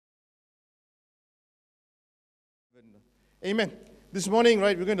Amen. This morning,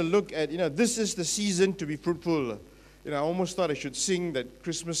 right, we're going to look at, this is the season to be fruitful. I almost thought I should sing that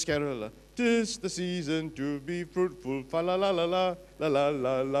Christmas carol. Tis the season to be fruitful. Fa la la la la la la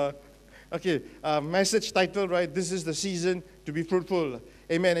la la. Okay, message title, right? This is the season to be fruitful.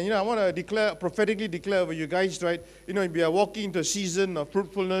 Amen. And I want to prophetically declare over you guys, right? We are walking into a season of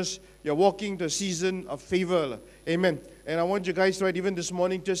fruitfulness. You're walking into a season of favor. Amen. And I want you guys, right, even this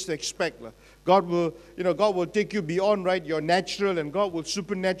morning, just to expect. God will take you beyond, right, your natural, and God will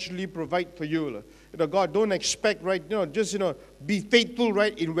supernaturally provide for you. God, don't expect, right, just, be faithful,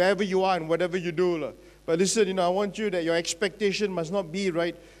 right, in wherever you are and whatever you do. But listen, I want you that your expectation must not be,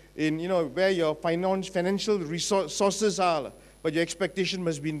 right, in, where your financial resources are. But your expectation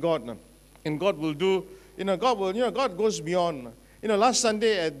must be in God. And God will do, God goes beyond. Last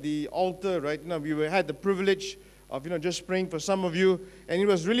Sunday at the altar, right, we had the privilege of, just praying for some of you. And it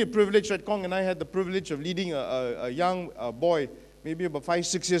was really a privilege, right? Kong and I had the privilege of leading a young boy, maybe about 5,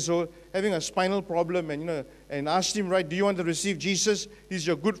 6 years old, having a spinal problem, and asked him, right, do you want to receive Jesus? He's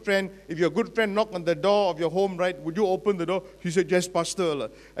your good friend. If your good friend knocked on the door of your home, right, would you open the door? He said, yes, Pastor.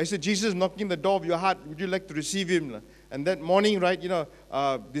 I said, Jesus is knocking the door of your heart. Would you like to receive him? And that morning, right,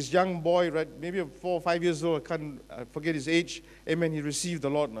 this young boy, right, maybe 4 or 5 years old, I forget his age, amen, he received the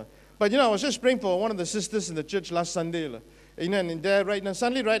Lord. But, I was just praying for one of the sisters in the church last Sunday. And there, right now,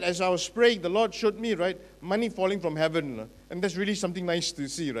 suddenly, right, as I was praying, the Lord showed me, right, money falling from heaven. And that's really something nice to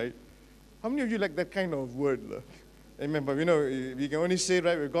see, right? How many of you like that kind of word? Amen. But, we can only say,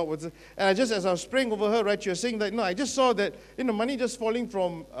 right, with God, and as I was praying over her, right, she was saying that, I just saw that, money just falling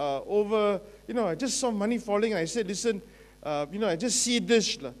from over, I just saw money falling, and I said, listen, I just see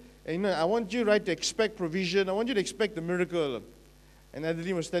this, and, I want you, right, to expect provision. I want you to expect the miracle. And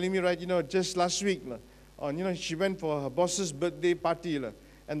Adeline was telling me, right, just last week, she went for her boss's birthday party,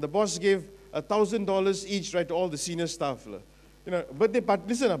 and the boss gave $1,000 each, right, to all the senior staff. Birthday party,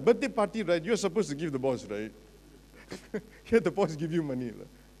 listen, a birthday party, right, you're supposed to give the boss, right? Here the boss give you money.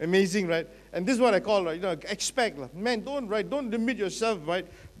 Amazing, right? And this is what I call, right, expect. Man, don't limit yourself, right,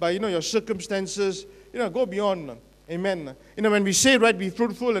 by, your circumstances. Go beyond. Amen. When we say, right, be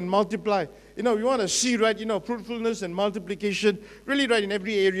fruitful and multiply, we want to see, right, fruitfulness and multiplication really, right, in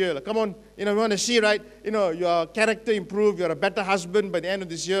every area. Come on, we want to see, right, your character improve, you're a better husband by the end of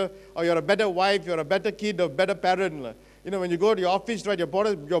this year, or you're a better wife, you're a better kid, or a better parent. When you go to your office, right, your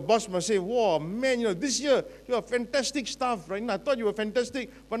boss must say, whoa, man, this year, you're fantastic staff, right? I thought you were fantastic,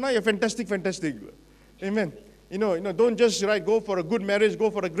 but now you're fantastic. Amen. Don't just, right, go for a good marriage, go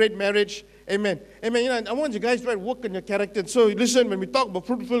for a great marriage. Amen. Amen. I want you guys to, right, work on your character. So listen, when we talk about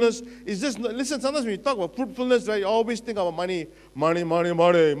fruitfulness, sometimes when we talk about fruitfulness, right, you always think about money. And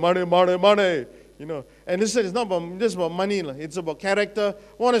listen, it's not just about money, it's about character.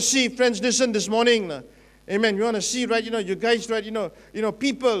 I want to see, friends, listen this morning. Amen. We want to see, right, you guys, right,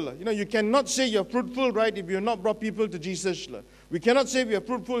 people, you cannot say you're fruitful, right, if you're not brought people to Jesus. We cannot say we are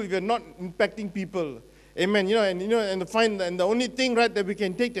fruitful if you're not impacting people. Amen. And the only thing, right, that we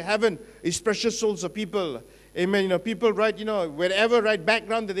can take to heaven is precious souls of people. Amen. People, right, wherever, right,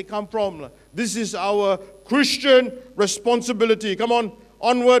 background that they come from. This is our Christian responsibility. Come on,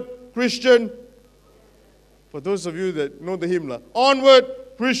 onward, Christian. For those of you that know the hymn, onward,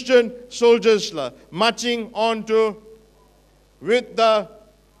 Christian soldiers, marching on to with the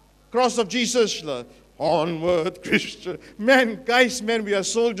cross of Jesus. Onward, Christian. Man, we are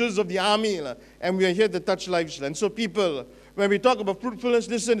soldiers of the army, and we are here to touch lives. And so people, when we talk about fruitfulness,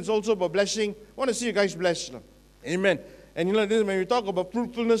 listen, it's also about blessing. I want to see you guys blessed. Amen. And when we talk about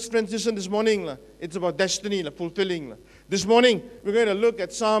fruitfulness, friends, listen, this morning, it's about destiny, fulfilling. This morning, we're going to look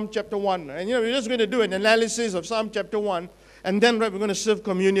at Psalm chapter 1. And we're just going to do an analysis of Psalm chapter 1. And then, right, we're going to serve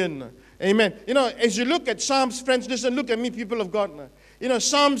communion. Amen. As you look at Psalms, friends, listen, look at me, people of God.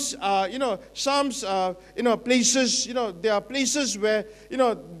 Psalms, places, there are places where,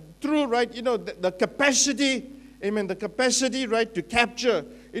 through, right, the capacity, amen, the capacity, right, to capture,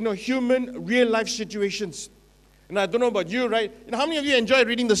 human real life situations. And I don't know about you, right? How many of you enjoy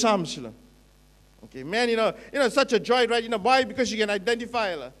reading the Psalms? Okay, man, it's such a joy, right? Why? Because you can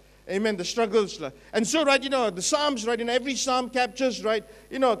identify, amen, the struggles. And so, right, the Psalms, right, every Psalm captures, right,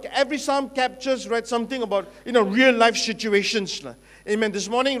 right, something about, real life situations. Amen. This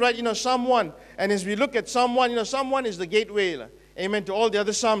morning, right, Psalm 1. And as we look at Psalm 1, Psalm 1 is the gateway, amen, to all the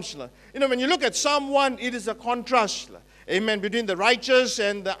other Psalms. When you look at Psalm 1, it is a contrast, amen, between the righteous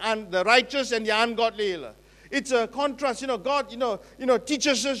and the ungodly. It's a contrast, God,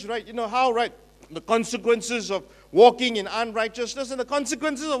 teaches us, right, how, right, the consequences of walking in unrighteousness and the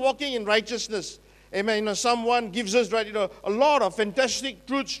consequences of walking in righteousness. Amen. Someone gives us, right, a lot of fantastic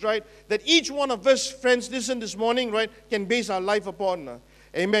truths, right, that each one of us, friends, listen this morning, right, can base our life upon.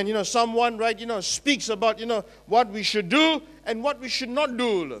 Amen. Someone, right, speaks about, what we should do and what we should not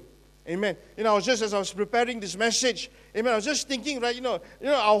do. Amen. As I was preparing this message, amen, I was just thinking, right,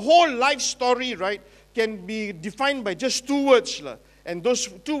 our whole life story, right, can be defined by just two words. And those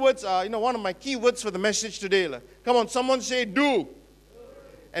two words are, one of my key words for the message today. Come on, someone say do.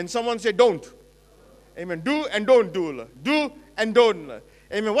 And someone say don't. Amen. Do and don't do. Do and don't.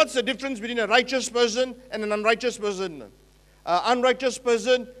 Amen. What's the difference between a righteous person and an unrighteous person? Unrighteous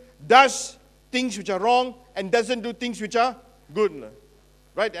person does things which are wrong and doesn't do things which are good.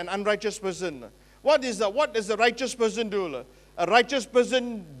 Right? An unrighteous person. What does the righteous person do? A righteous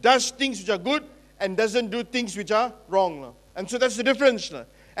person does things which are good and doesn't do things which are wrong. And so that's the difference.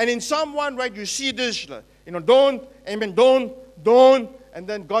 And in Psalm 1, right, you see this. Don't, amen, don't, and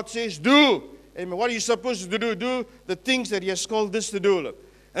then God says do. Amen. What are you supposed to do? Do the things that He has called this to do.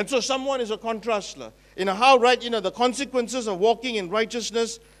 And so someone is a contrast. How, right, the consequences of walking in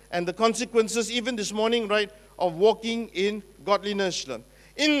righteousness and the consequences, even this morning, right, of walking in godliness.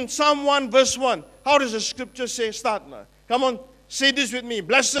 In Psalm 1, verse 1, how does the scripture start? Come on, say this with me.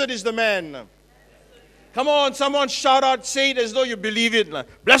 Blessed is the man. Come on, someone shout out, say it as though you believe it.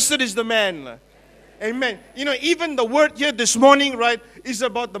 Blessed is the man. Amen. Even the word here this morning, right, is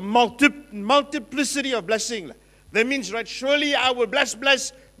about the multiplicity of blessing. That means, right, surely I will bless you.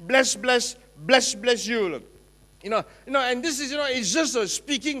 And this is, it's just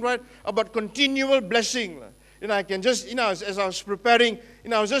speaking, right, about continual blessing. I can just, as I was preparing,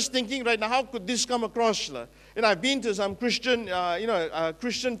 I was just thinking, right, now, how could this come across? I've been to some Christian,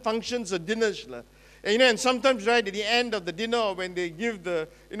 Christian functions or dinners. And sometimes, right, at the end of the dinner, when they give the,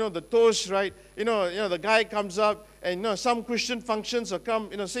 the toast, right, the guy comes up, and, some Christian functions or come,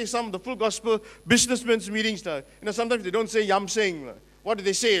 say some of the full gospel businessmen's meetings, sometimes they don't say yam sing. What do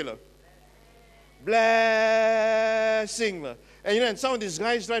they say? Blessing. And some of these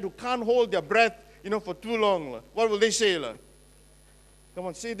guys, right, who can't hold their breath, for too long, what will they say? Come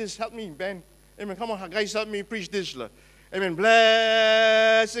on, say this, help me, Ben. Amen, come on, guys, help me preach this. Amen.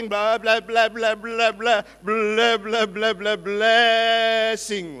 Blessing, blah, blah, blah, blah, blah, blah, blah, blah, blah, blah,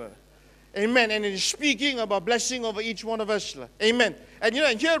 blessing. Amen. And it's speaking about blessing over each one of us. Amen. And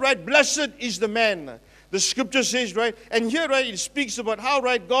here, right, blessed is the man. The scripture says, right, and here, right, it speaks about how,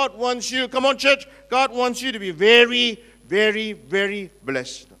 right, God wants you, come on, church, God wants you to be very, very, very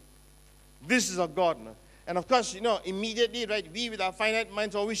blessed. This is our God. And of course, immediately, right, we with our finite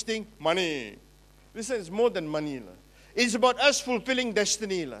minds always think money. Listen, it's more than money. It's about us fulfilling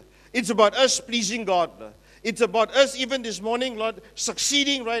destiny. It's about us pleasing God. It's about us, even this morning, Lord,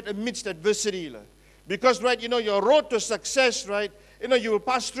 succeeding, right, amidst adversity. Because, right, your road to success, right, you will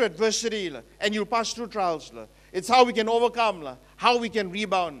pass through adversity, and you'll pass through trials. It's how we can overcome, how we can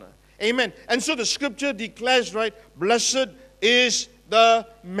rebound. Amen. And so the scripture declares, right, blessed is the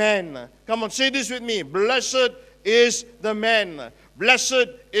man. Come on, say this with me. Blessed is the man. Blessed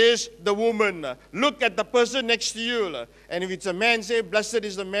is the woman. Look at the person next to you. And if it's a man, say, blessed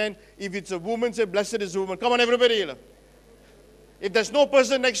is the man. If it's a woman, say, blessed is the woman. Come on, everybody. If there's no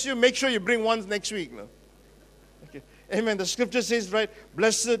person next to you, make sure you bring one next week. Okay. Amen. The scripture says, right,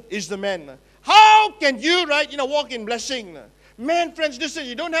 blessed is the man. How can you, right, walk in blessing? Man, friends, listen,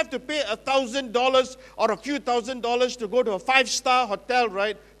 you don't have to pay $1,000 or a few $1,000s to go to a 5-star hotel,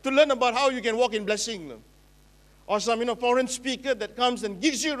 right, to learn about how you can walk in blessing. Or some, foreign speaker that comes and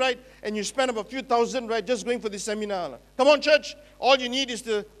gives you, right, and you spend about a few thousand, right, just going for this seminar. Come on, church. All you need is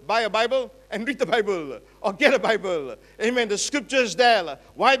to buy a Bible and read the Bible or get a Bible. Amen. The scripture is there.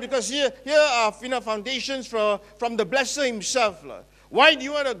 Why? Because here are, foundations from the blesser himself. Why do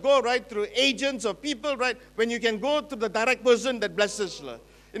you want to go, right, through agents or people, right, when you can go to the direct person that blesses?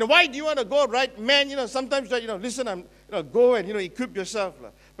 Why do you want to go, right, man, sometimes, right, listen, go and, equip yourself.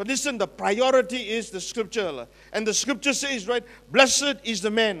 But listen, the priority is the scripture. And the scripture says, right, blessed is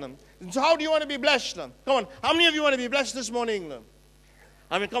the man. So how do you want to be blessed? Come on, how many of you want to be blessed this morning?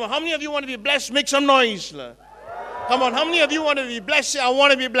 Come on, how many of you want to be blessed? Make some noise. Come on, how many of you want to be blessed? Say, I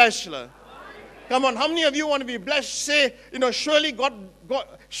want to be blessed. Come on, how many of you want to be blessed? Say, surely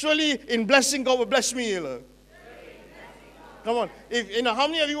surely in blessing, God will bless me. Come on, if how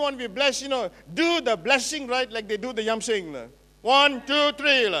many of you want to be blessed? Do the blessing right like they do the yam sing. 1, 2,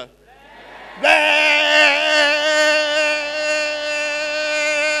 3.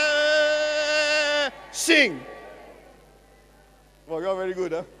 Sing. Well, you're very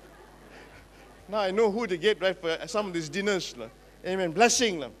good, huh? Now I know who to get right for some of these dinners. Amen.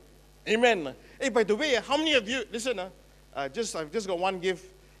 Blessing. Amen. Hey, by the way, how many of you, listen, I've just got one gift.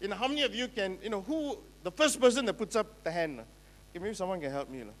 How many of you can, who, the first person that puts up the hand? Okay, maybe someone can help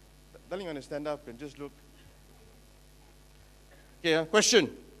me. Darling, you want to stand up and just look? Okay, question.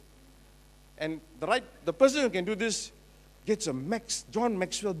 And the person who can do this gets a John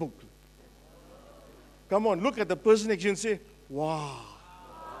Maxwell book. Come on, look at the person next to you and say, wow.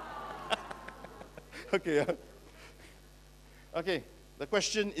 Okay, okay, the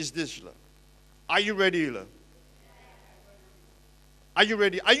question is this. Are you ready? Are you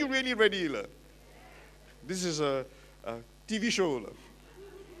ready? Are you really ready? This is a TV show.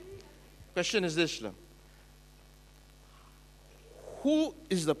 Question is this. Who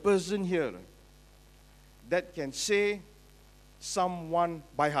is the person here that can say someone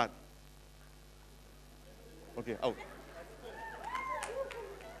by heart? Okay, out.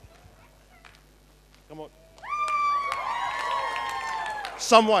 Come on.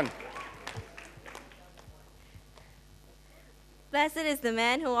 Someone. Blessed is the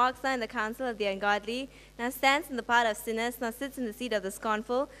man who walks not in the counsel of the ungodly, nor stands in the path of sinners, nor sits in the seat of the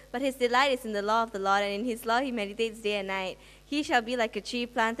scornful, but his delight is in the law of the Lord, and in his law he meditates day and night. He shall be like a tree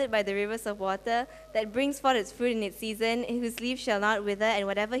planted by the rivers of water, that brings forth its fruit in its season, whose leaf shall not wither, and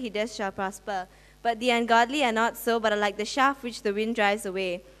whatever he does shall prosper. But the ungodly are not so, but are like the chaff which the wind drives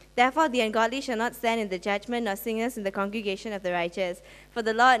away. Therefore the ungodly shall not stand in the judgment, nor sinners in the congregation of the righteous. For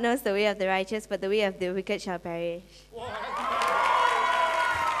the Lord knows the way of the righteous, but the way of the wicked shall perish.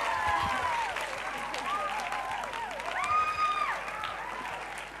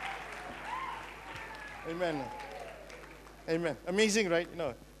 Amen. Amen. Amazing, right?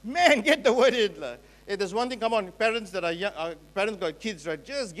 Man, get the word in. Hey, there's one thing, come on, parents that are young, parents got kids, right?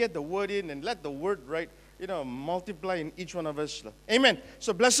 Just get the word in and let the word, right, multiply in each one of us. Amen.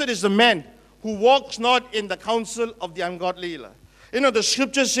 So blessed is the man who walks not in the counsel of the ungodly. The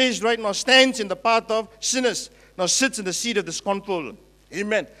scripture says, right, nor stands in the path of sinners, nor sits in the seat of the scornful.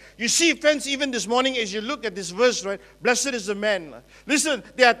 Amen. You see, friends, even this morning as you look at this verse, right, blessed is the man. Listen,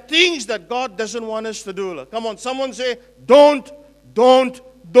 there are things that God doesn't want us to do. Come on, someone say, don't.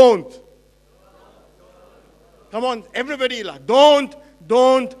 Come on, everybody, don't.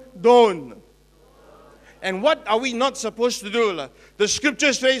 And what are we not supposed to do? The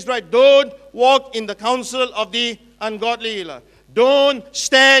scripture says, right, don't walk in the counsel of the ungodly. Don't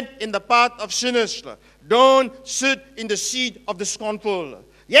stand in the path of sinners. Don't sit in the seat of the scornful.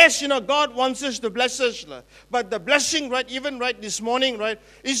 Yes, God wants us to bless us. But the blessing, right, even right this morning, right,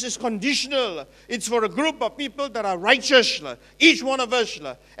 is conditional. It's for a group of people that are righteous. Each one of us.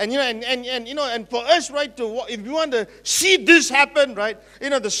 And, and for us, right, if you want to see this happen, right,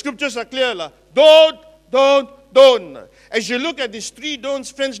 the scriptures are clear. Don't. As you look at these three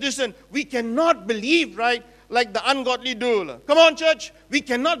don'ts, friends, listen, we cannot believe, right, like the ungodly do. Come on, church. We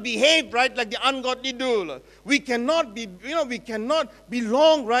cannot behave, right, like the ungodly do. We cannot be, we cannot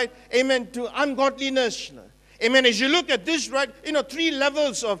belong, right, amen, to ungodliness. Amen. As you look at this, right, three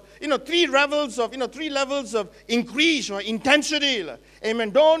levels of increase or intensity.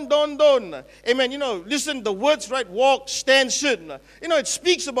 Amen. Don't. Amen. Listen, the words, right, walk, stand, sit. It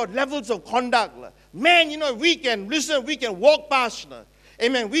speaks about levels of conduct. Man, we can walk past.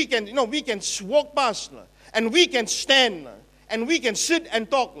 Amen. We can walk past. And we can stand, and we can sit and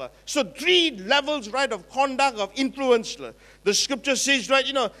talk. So three levels, right, of conduct, of influence. The scripture says, right,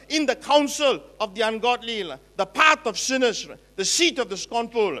 in the counsel of the ungodly, the path of sinners, the seat of the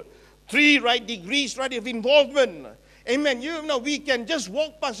scornful. Three, right, degrees, right, of involvement. Amen. We can just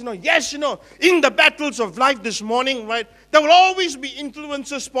walk past, yes, in the battles of life this morning, right, there will always be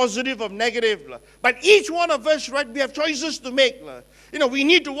influences, positive or negative. But each one of us, right, we have choices to make. We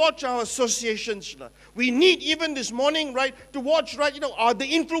need to watch our associations. We need, even this morning, right, to watch, right, are the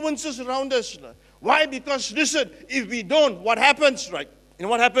influences around us. Why? Because, listen, if we don't, what happens, right?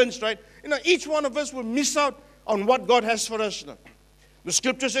 What happens, right? Each one of us will miss out on what God has for us. The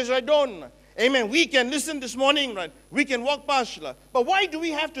scripture says, right, don't. Amen. We can listen this morning, right? We can walk past. But why do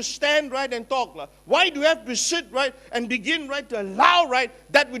we have to stand, right, and talk? Why do we have to sit, right, and begin, right, to allow, right,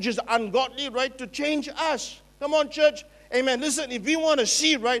 that which is ungodly, right, to change us? Come on, church. Amen. Listen, if we want to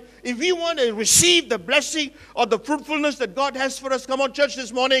see, right, if we want to receive the blessing or the fruitfulness that God has for us, come on, church,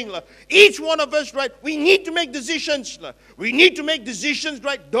 this morning, each one of us, right, we need to make decisions. We need to make decisions,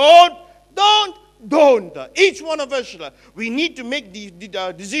 right? Don't. Each one of us, we need to make the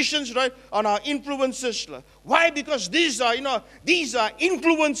decisions, right, on our influences. Why? Because these are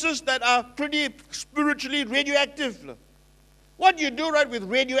influences that are pretty spiritually radioactive. What do you do, right, with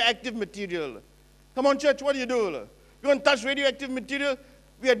radioactive material? Come on, church, what do? You want to touch radioactive material?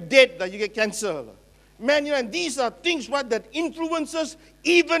 We are dead, you get cancer. Man, and these are things, right, that influence us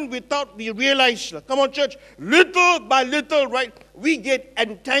even without we realize. Come on, church. Little by little, right, we get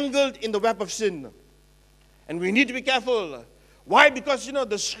entangled in the web of sin. And we need to be careful. Why? Because,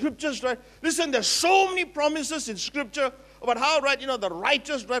 the scriptures, right? Listen, there's so many promises in scripture about how, right, the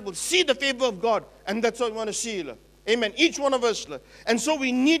righteous, right, will see the favor of God. And that's what we want to see. Amen. Each one of us. And so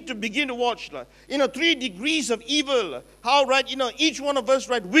we need to begin to watch. 3 degrees of evil. How, right, each one of us,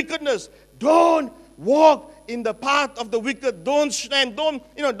 right, wickedness. Don't walk in the path of the wicked. Don't stand. Don't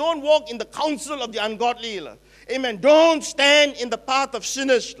walk in the counsel of the ungodly. Amen. Don't stand in the path of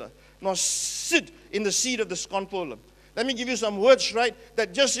sinners. Nor sit in the seat of the scornful. Let me give you some words, right,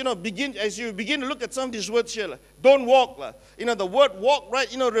 that just, as you begin to look at some of these words here. Don't walk. The word walk,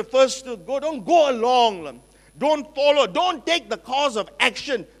 right, refers to don't go along. Don't follow. Don't take the course of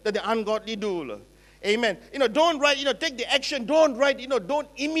action that the ungodly do. Amen. Don't, right, take the action. Don't, right, don't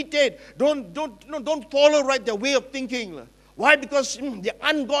imitate. Don't follow, right, their way of thinking. Why? Because the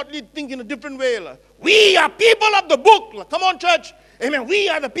ungodly think in a different way. We are people of the book. Come on, church. Amen. We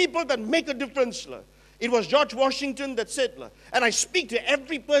are the people that make a difference. It was George Washington that said, and I speak to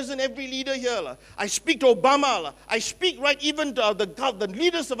every person, every leader here. I speak to Obama. I speak, right, even to the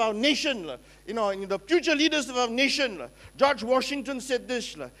leaders of our nation. The future leaders of our nation. George Washington said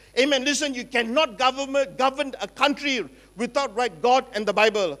this. Amen. Listen, you cannot govern a country without, right, God and the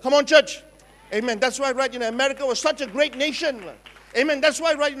Bible. Come on, church. Amen. That's why, right, America was such a great nation. Amen. That's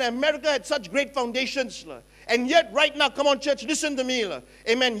why, right, America had such great foundations. And yet, right now, come on, church, listen to me.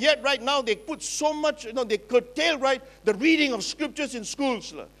 Amen. Yet, right now, they put so much, they curtail, right, the reading of scriptures in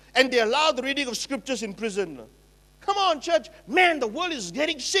schools. And they allow the reading of scriptures in prison. Come on, church. Man, the world is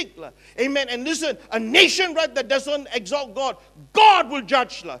getting sick. Amen. And listen, a nation, right, that doesn't exalt God, God will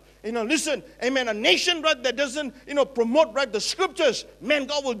judge. Listen, amen, a nation, right, that doesn't, promote, right, the scriptures, man,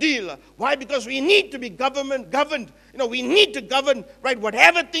 God will deal. Why? Because we need to be governed. We need to govern, right,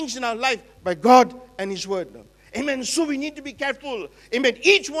 whatever things in our life by God and His Word. Amen. So we need to be careful. Amen.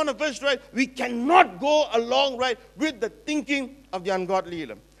 Each one of us, right, we cannot go along, right, with the thinking of the ungodly.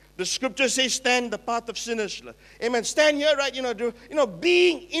 The scripture says, stand the path of sinners. Amen. Stand here, right,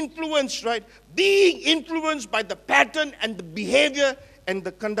 being influenced, right, being influenced by the pattern and the behavior and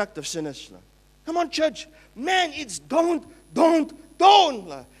the conduct of sinners. Come on, church. Man, it's don't.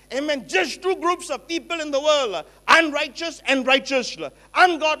 Amen. Just 2 groups of people in the world. Unrighteous and righteous.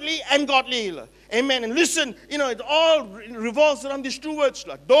 Ungodly and godly. Amen. And listen, it all revolves around these 2 words.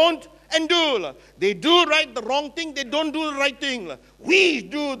 Don't and do. They do right the wrong thing. They don't do the right thing. We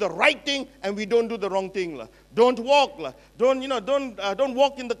do the right thing and we don't do the wrong thing. Don't walk. Don't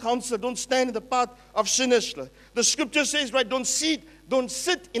walk in the counsel. Don't stand in the path of sinners. The scripture says, right, don't sit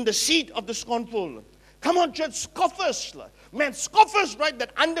in the seat of the scornful. Come on, church, scoffers. Man, scoffers, right,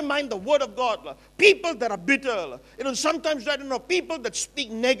 that undermine the word of God. People that are bitter. Sometimes, right, people that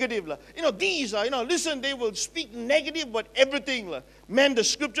speak negative. These are, listen, they will speak negative about everything. Man, the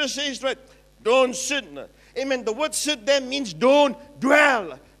scripture says, right, don't sit. Amen. The word sit there means don't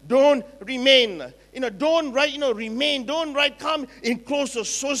dwell. Don't remain. Don't, right, remain. Don't, right, come in close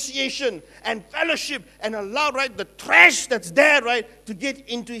association and fellowship and allow, right, the trash that's there, right, to get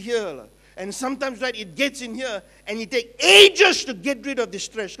into here. And sometimes, right, it gets in here and it takes ages to get rid of this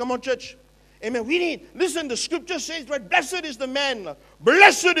trash. Come on, church. Amen. Listen, the scripture says, right, blessed is the man,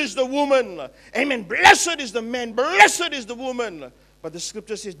 blessed is the woman. Amen. Blessed is the man, blessed is the woman. But the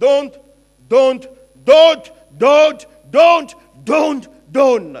scripture says, don't.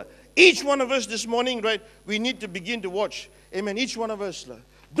 Each one of us this morning, right, we need to begin to watch. Amen. Each one of us.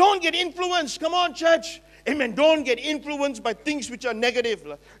 Don't get influenced. Come on, church. Amen. Don't get influenced by things which are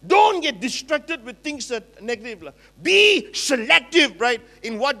negative. Don't get distracted with things that are negative. Be selective, right,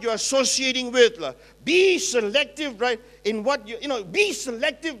 in what you're associating with. Be selective, right, in what be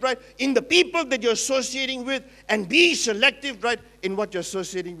selective, right, in the people that you're associating with, and be selective, right, in what you're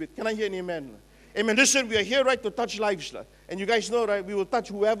associating with. Can I hear an amen? Amen. Listen, we are here, right, to touch lives. And you guys know, right, we will touch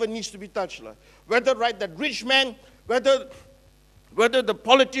whoever needs to be touched. Whether, right, that rich man, whether the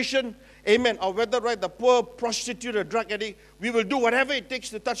politician, amen, or whether, right, the poor prostitute or drug addict, we will do whatever it takes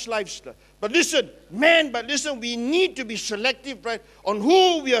to touch lives. But listen, we need to be selective, right, on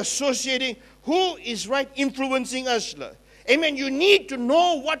who we are associating, who is, right, influencing us. Amen. You need to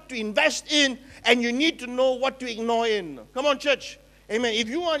know what to invest in, and you need to know what to ignore in. Come on, church. Amen. If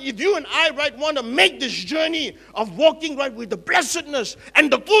you and I, right, want to make this journey of walking, right, with the blessedness and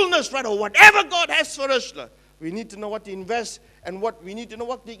the fullness, right, of whatever God has for us, we need to know what to invest and we need to know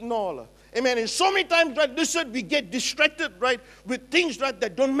what to ignore. Amen. And so many times, right, listen, we get distracted, right, with things, right,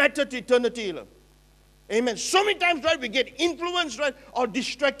 that don't matter to eternity. Amen. So many times, right, we get influenced, right, or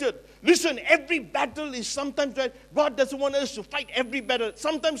distracted. Listen, every battle is sometimes, right, God doesn't want us to fight every battle.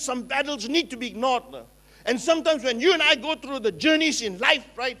 Sometimes some battles need to be ignored. And sometimes when you and I go through the journeys in life,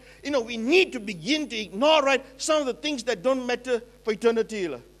 right, we need to begin to ignore, right, some of the things that don't matter for eternity.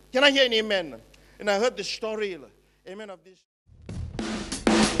 Can I hear an amen? And I heard the story, amen, of this.